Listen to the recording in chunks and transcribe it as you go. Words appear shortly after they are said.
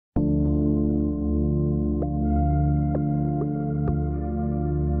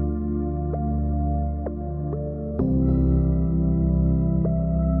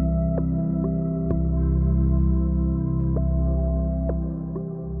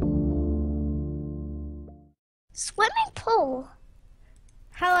Swimming pool.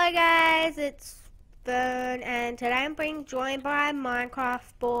 Hello guys, it's Fern, and today I'm being joined by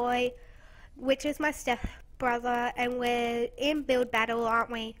MinecraftBoy, which is my step brother, and we're in build battle, aren't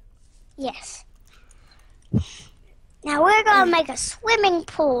we? Yes. Now we're gonna make a swimming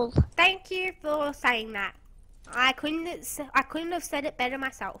pool. Thank you for saying that. I couldn't have said it better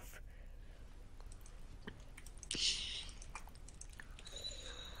myself.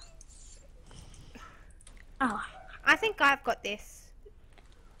 Oh. I think I've got this.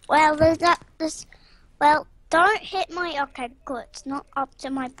 Well, there's that. Well, don't hit my. Okay, good. It's not up to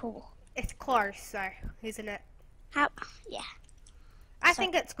my pool. It's close though, isn't it? How? Yeah. I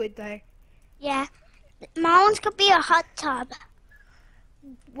think it's good though. Yeah. Mine's could be a hot tub.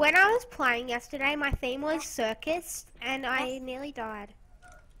 When I was playing yesterday, my theme was circus, and I nearly died.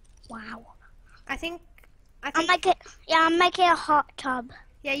 Wow. I think. I'll make it. Yeah, I'm making a hot tub.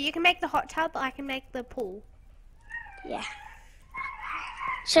 Yeah, you can make the hot tub, I can make the pool. Yeah.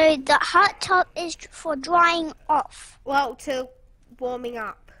 So the hot tub is for drying off. Well, to warming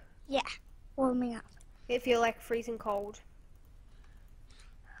up. Yeah, warming up. If you're like freezing cold.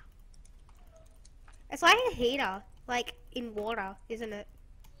 It's like a heater, like in water, isn't it?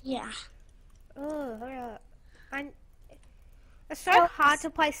 Yeah. Oh, yeah. It's so hard to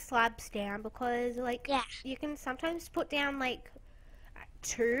place slabs down because, like, you can sometimes put down like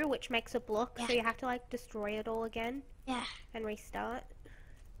 2, which makes a block, so you have to like destroy it all again. Yeah. And restart.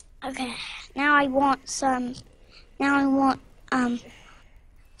 Okay. Now I want some. Now I want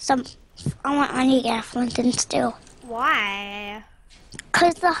some. I need to get a flint and steel. Why?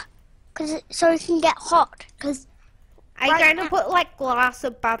 So it can get hot. Are you going to put like glass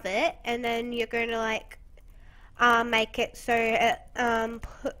above it, and then you're going to like make it so it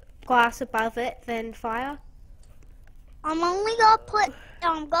put glass above it, then fire? I'm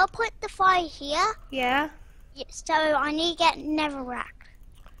gonna put the fire here. Yeah. So I need to get netherrack.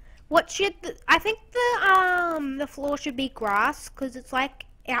 I think the floor should be grass because it's like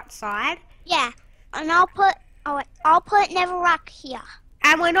outside. Yeah, and I'll put netherrack here.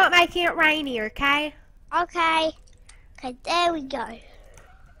 And we're not making it rainy, okay? Okay. Okay, there we go.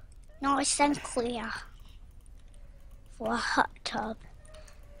 Nice and clear for a hot tub.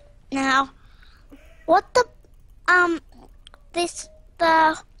 Now, what the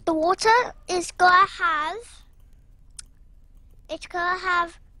water is gonna have? It's gonna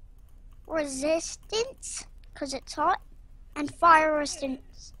have resistance because it's hot, and fire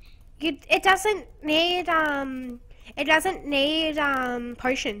resistance. It doesn't need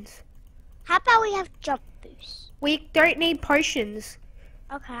potions. How about we have jump boost? We don't need potions.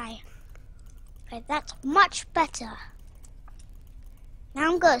 Okay. Okay, that's much better.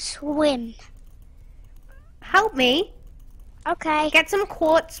 Now I'm gonna swim. Help me. Okay. Get some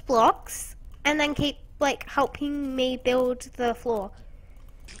quartz blocks and then keep like helping me build the floor.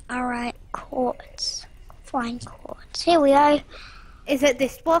 Alright, quartz. Find quartz. Here we go. Is it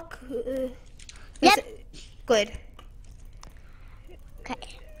this block? Yep. Good.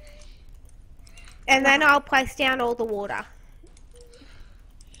 Okay. And then I'll place down all the water.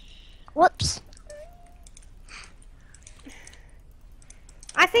 Whoops.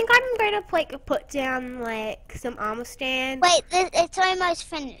 I think I'm going to like put down like some armor stands. Wait, it's almost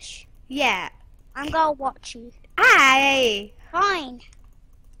finished. Yeah. I'm gonna watch you. Hey. Fine.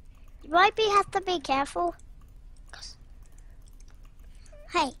 You might have to be careful.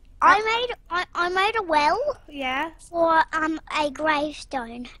 Hey, I made a well. Yeah. For a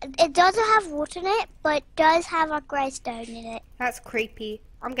gravestone. It doesn't have wood in it, but it does have a gravestone in it. That's creepy.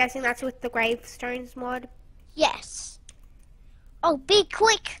 I'm guessing that's with the gravestones mod. Yes. Oh, be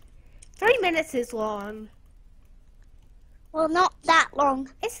quick. 3 minutes is long. Well, not that long.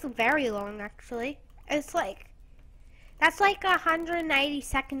 It's very long, actually. It's like, that's like 180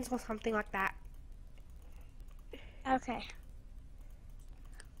 seconds or something like that. Okay.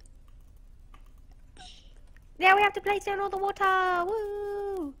 Now we have to place down all the water.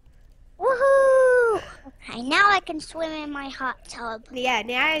 Woo! Woohoo! Okay, now I can swim in my hot tub. Yeah,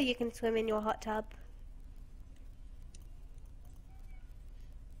 now you can swim in your hot tub.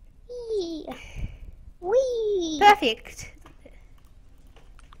 Whee! Whee! Perfect.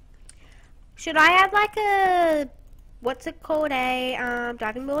 Should I have like a, what's it called, a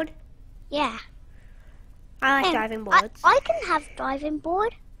diving board? Yeah. I like diving boards. I can have diving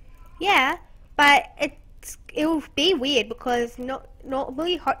board. Yeah, but it'll be weird because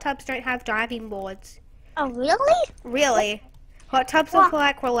normally hot tubs don't have diving boards. Oh, really? Really? Hot tubs are for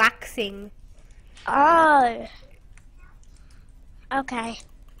like relaxing. Oh. Okay.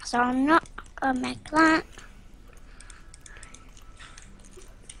 So I'm not gonna make that.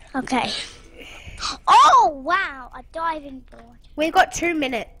 Okay. Oh, wow, a diving board. We got 2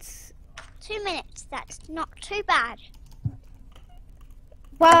 minutes. 2 minutes, that's not too bad.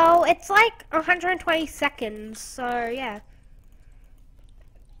 Well, it's like 120 seconds, so yeah.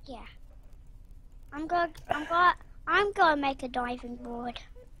 Yeah. I'm gonna make a diving board.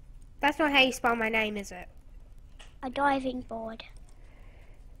 That's not how you spell my name, is it? A diving board.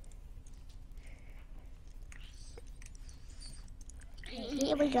 Okay,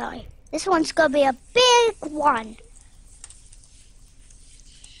 here we go. This one's gonna be a big one.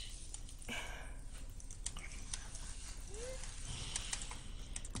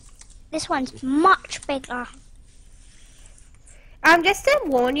 This one's much bigger. Just to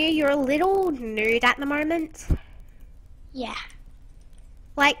warn you, you're a little nude at the moment. Yeah.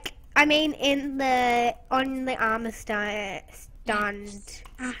 Like, I mean, on the armor stand.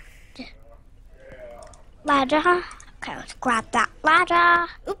 Ladder. Okay, let's grab that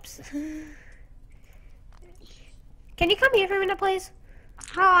ladder. Oops. Can you come here for a minute, please?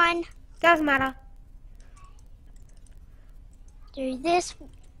 Hold on. Doesn't matter. Do this.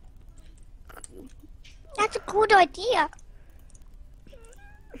 That's a good idea.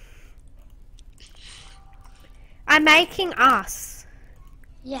 I'm making us.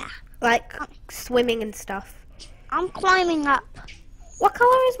 Yeah. Like, swimming and stuff. I'm climbing up. What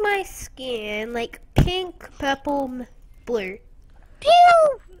color is my skin? Like, pink, purple, blue.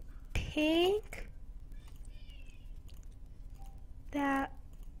 Pew! Pink. That,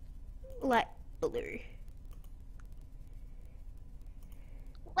 like, blue.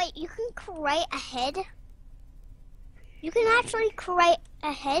 Wait, you can create a head? You can actually create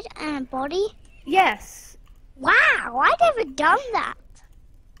a head and a body? Yes. Wow, I've never done that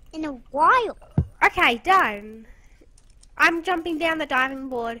in a while. Okay, done. I'm jumping down the diving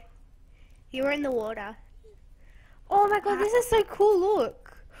board. You're in the water. Oh my god, this is so cool,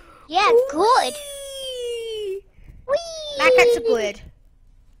 look. Yeah, good. Whee! Whee! That gets good.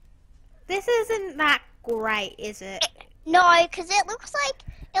 This isn't that great, is it? No, because it looks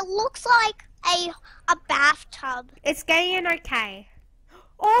like a bathtub. It's getting okay.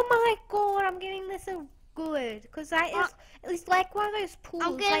 Oh my god, I'm getting this so good. Because that is, it's like one of those pools.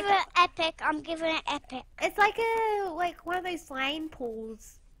 I'm giving it epic. I'm giving it epic. It's like one of those lane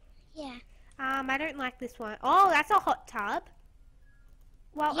pools. Yeah. I don't like this one. Oh, that's a hot tub.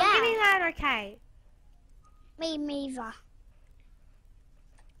 Well, Yeah. I'm giving that okay. Me neither.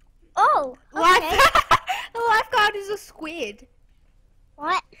 Oh, okay. The lifeguard is a squid.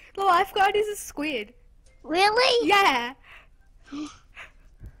 What? The lifeguard is a squid. Really? Yeah.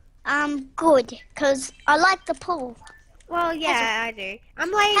 Good, because I like the pool. Well, yeah, I do.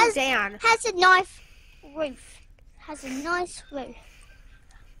 I'm laying down. Has a nice roof. Has a nice roof.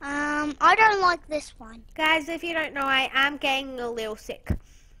 I don't like this one. Guys, if you don't know, I am getting a little sick.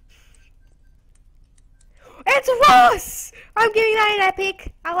 It's Ross! I'm giving that an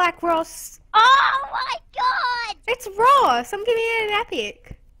epic. I like Ross. Oh my god! It's Ross! I'm giving it an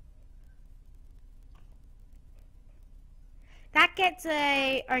epic. That gets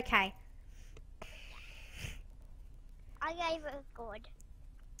a okay. I gave it a good.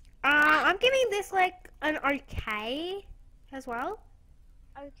 I'm giving this like an okay as well.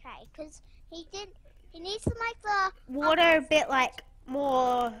 Okay, because he needs to make the Water a bit like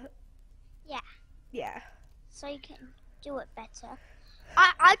more. Yeah. Yeah. So you can do it better.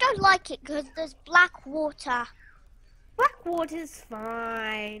 I don't like it because there's black water. Black water's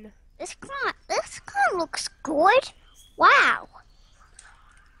fine. This kind looks good. Wow.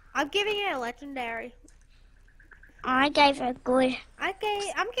 I'm giving it a legendary. I gave it a good.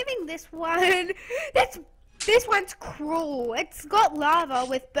 Okay, I'm giving this one. This one's cruel. It's got lava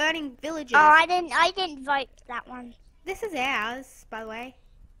with burning villages. Oh, I didn't vote for that one. This is ours, by the way.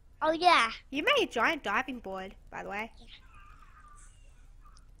 Oh yeah. You made a giant diving board, by the way.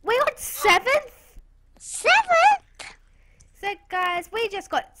 We got 7th. 7th. So guys, we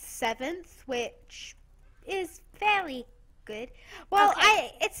just got 7th, which is fairly good. Well,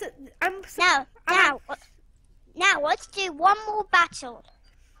 Okay. Now let's do one more battle.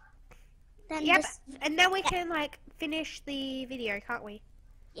 Then yep, and then we can like finish the video, can't we?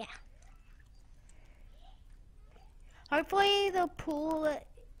 Yeah. Hopefully the pool,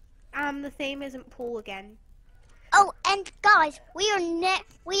 the theme isn't pool again. Oh, and guys, we are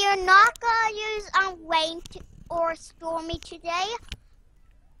not gonna use rain or stormy today.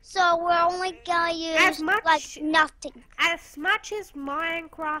 So we're only gonna use like nothing. As much as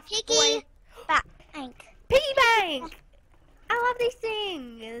MinecraftBoy. Piggy bank. Piggy bank. I love these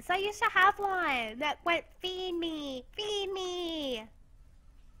things. I used to have one that went feed me, feed me.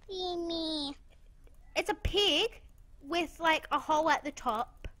 Feed me. It's a pig with like a hole at the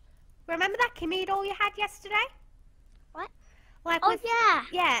top remember that Kimmy doll you had yesterday? What? Like oh yeah.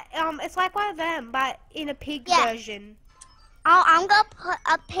 Yeah, it's like one of them, but in a pig version. I'm gonna put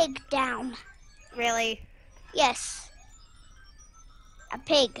a pig down. Really? Yes. A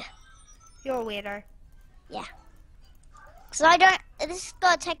pig. You're a weirdo. Yeah. Cause I don't. This is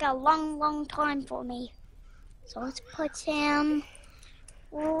gonna take a long time for me. So let's put him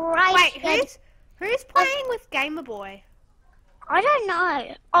right. Wait, who's playing with Gamer Boy? I don't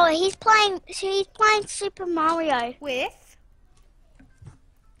know. Oh, he's playing Super Mario. With?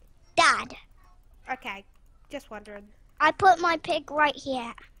 Dad. Okay, just wondering. I put my pig right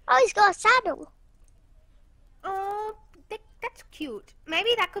here. Oh, he's got a saddle. Oh, that's cute.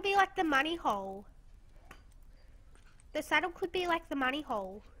 Maybe that could be like the money hole. The saddle could be like the money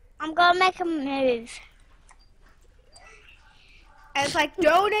hole. I'm gonna make him move. And it's like,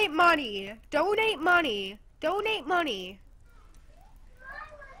 donate money, donate money, donate money.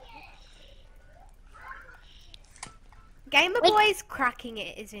 Gamer Boy's cracking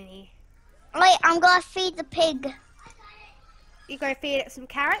it, isn't he? Wait, I'm gonna feed the pig. You go feed it some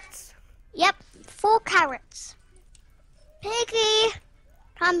carrots? Yep, 4 carrots. Piggy,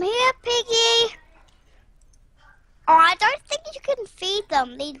 come here, piggy. Oh, I don't think you can feed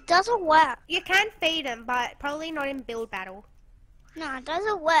them. It doesn't work. You can feed them, but probably not in build battle. No, it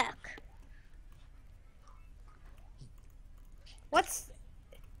doesn't work. What's...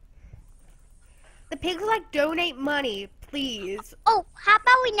 The pig's like, donate money, please. Oh, how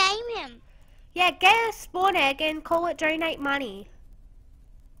about we name him? Yeah, get a spawn egg and call it donate money.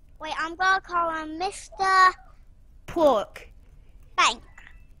 Wait, I'm gonna call him Mr. Pork. Bank.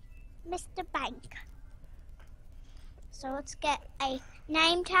 Mr. Bank. So let's get a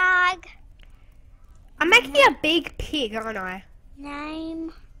name tag. I'm making a big pig, aren't I?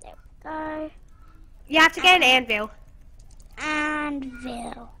 Name. There we go. You have to get an anvil.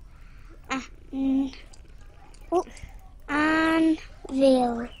 Anvil.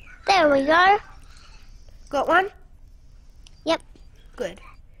 Anvil. There we go. Got one? Yep. Good.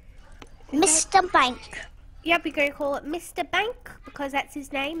 Mr. Bank. Yep, we're going to call it Mr. Bank because that's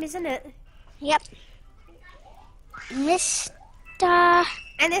his name, isn't it? Yep. Mr.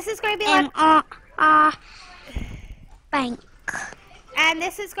 And this is going to be like... Bank. And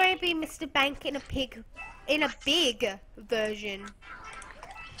this is going to be Mr. Bank in a big version.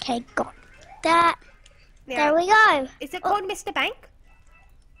 Okay, got that. Now, there we go. Is it called Mr. Bank?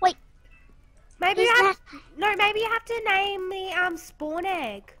 Wait. Maybe you have... No, maybe you have to name the spawn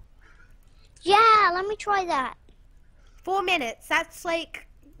egg. Yeah, let me try that. 4 minutes. That's like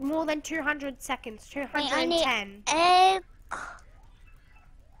more than 200 seconds. 210. Wait, I need egg.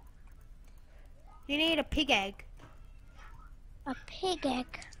 You need a pig egg. A pig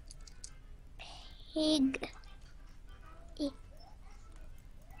egg. Pig.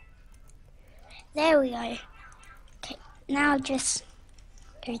 There we go. Okay, now just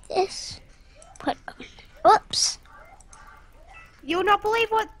do this. Put on. Oops. You'll not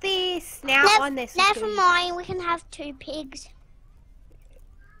believe what the snout on this is. Never mind, we can have 2 pigs.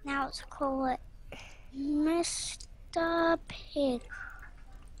 Now let's call it Mr. Pig.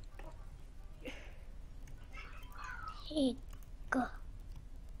 Pig.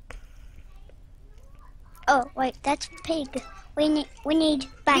 Oh wait, that's pig. We need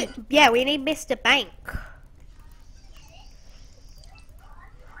bank. Yeah, we need Mr. Bank.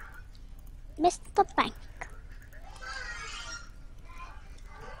 Mr. Bank.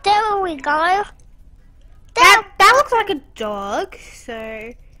 There we go. That looks like a dog,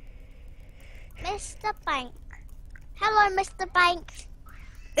 so... Mr. Bank. Hello, Mr. Bank.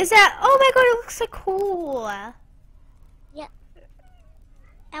 Is that... Oh my god, it looks so cool. Yep.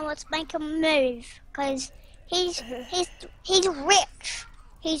 And let's make him move, because he's rich.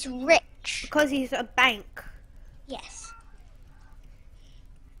 He's rich. Because he's a bank. Yes.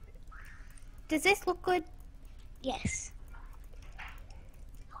 Does this look good? Yes.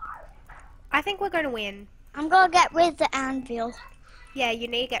 I think we're going to win. I'm going to get rid of the anvil. Yeah, you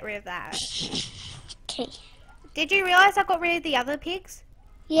need to get rid of that. Okay. Did you realize I got rid of the other pigs?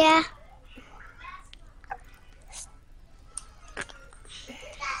 Yeah.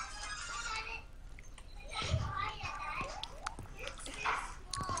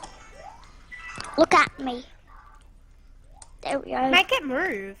 Look at me. There we go. Make it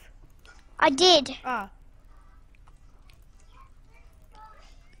move. I did. Oh.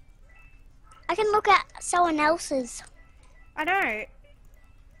 I can look at someone else's. I know.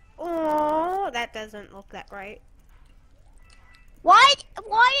 Oh, that doesn't look that great. Why do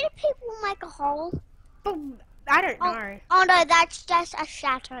people make a hole? But I don't know. Oh no, that's just a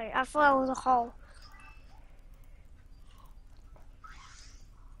shadow. I thought it was a hole.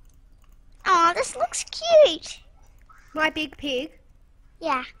 this looks cute. My big pig?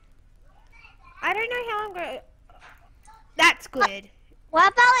 Yeah. I don't know how I'm gonna... That's good.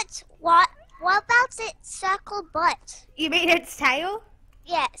 What about its circle butt? You mean its tail?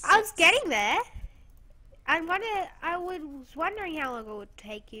 Yes. I was getting there. I was wondering how long it would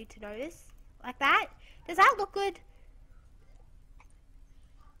take you to notice. Like that? Does that look good?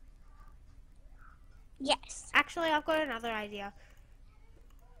 Yes. Actually, I've got another idea.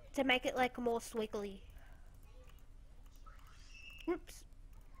 To make it like more swiggly. Oops.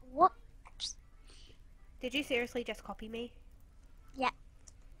 Whoops. Did you seriously just copy me? Yeah.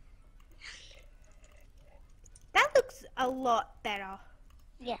 That looks a lot better.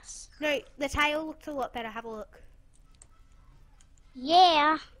 Yes. No, the tail looks a lot better. Have a look.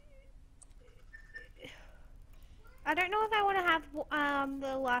 Yeah. I don't know if I want to have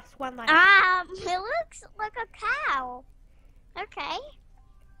the last one like it looks like a cow. Okay.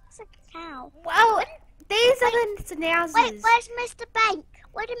 It's like a cow. Well, these are the snouzes. Wait, where's Mr. Bank?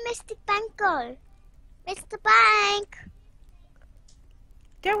 Where did Mr. Bank go? Mr. Bank.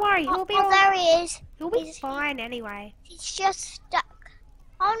 Don't worry, he'll be there he is. He'll be fine anyway. He's just stuck.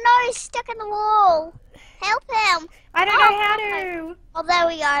 Oh no, he's stuck in the wall. Help him. I don't know how to. Oh, there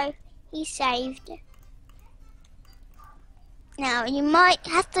we go. He's saved. Now, you might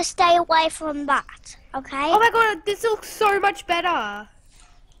have to stay away from that, okay? Oh my god, this looks so much better.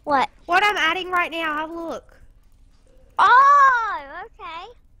 What? What I'm adding right now, have a look. Oh, okay.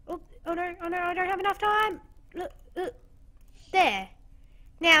 Oh no, I don't have enough time. Look, there.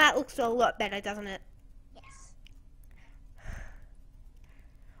 Now that looks a lot better, doesn't it? Yes.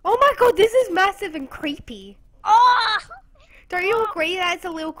 Oh my god, this is massive and creepy. Oh! Don't you agree that it's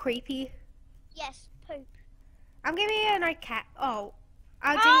a little creepy? Yes, poop. I'm giving it an okay. Oh,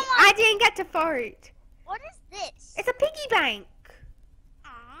 I didn't get to vote. What is this? It's a piggy bank.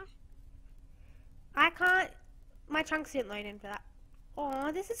 Aww. I can't. My chunks didn't load in for that.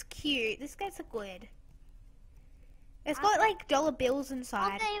 Oh, this is cute. This guy's a good. It's got like dollar bills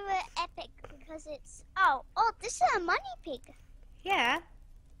inside. They were epic because it's. Oh, this is a money pig. Yeah.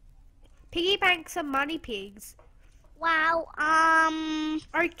 Piggy banks are money pigs. Wow.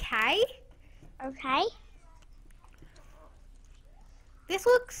 Okay. Okay. This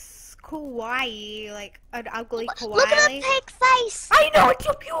looks kawaii, like an ugly kawaii. Look at the pig face. I know, it's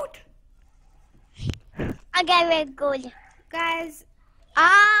so cute. I gave it good. Guys,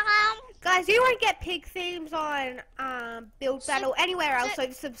 you won't get pig themes on Build Battle anywhere else,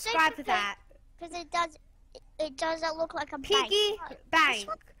 so subscribe to that. Because it doesn't look like a piggy bank.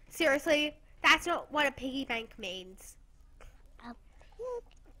 Seriously, that's not what a piggy bank means.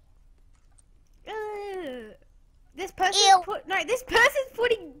 This person's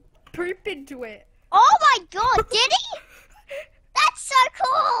putting poop into it. Oh my god, did he? That's so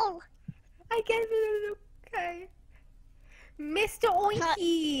cool. I gave it an okay. Mr.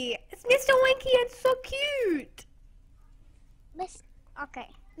 Oinky. It's Mr. Oinky, it's so cute. Okay.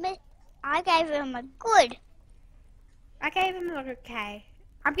 I gave him a good. I gave him an okay.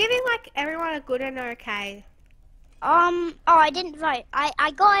 I'm giving like everyone a good and okay. Oh, I didn't vote.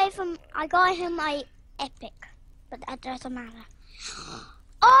 I got him my epic, but that doesn't matter.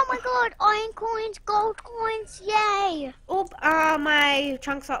 Oh my god, iron coins, gold coins, yay! Oh, my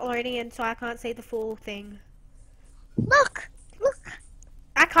chunks are loading in, so I can't see the full thing. Look!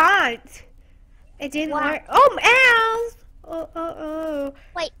 I can't. It didn't work. Oh, ow! Oh.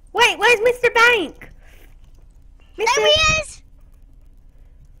 Wait, where's Mr. Bank? There he is!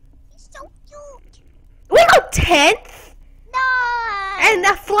 He's so cute. We got 10th? No! And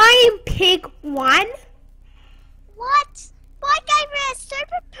the flying pig won? What? I gave it a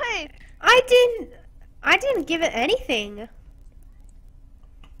super poop. I didn't give it anything.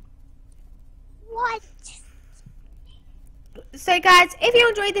 What? So guys, if you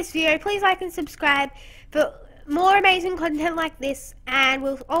enjoyed this video, please like and subscribe for more amazing content like this, and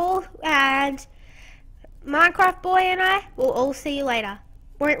MinecraftBoy and I will all see you later,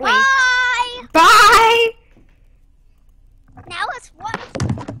 won't we? Bye! Bye!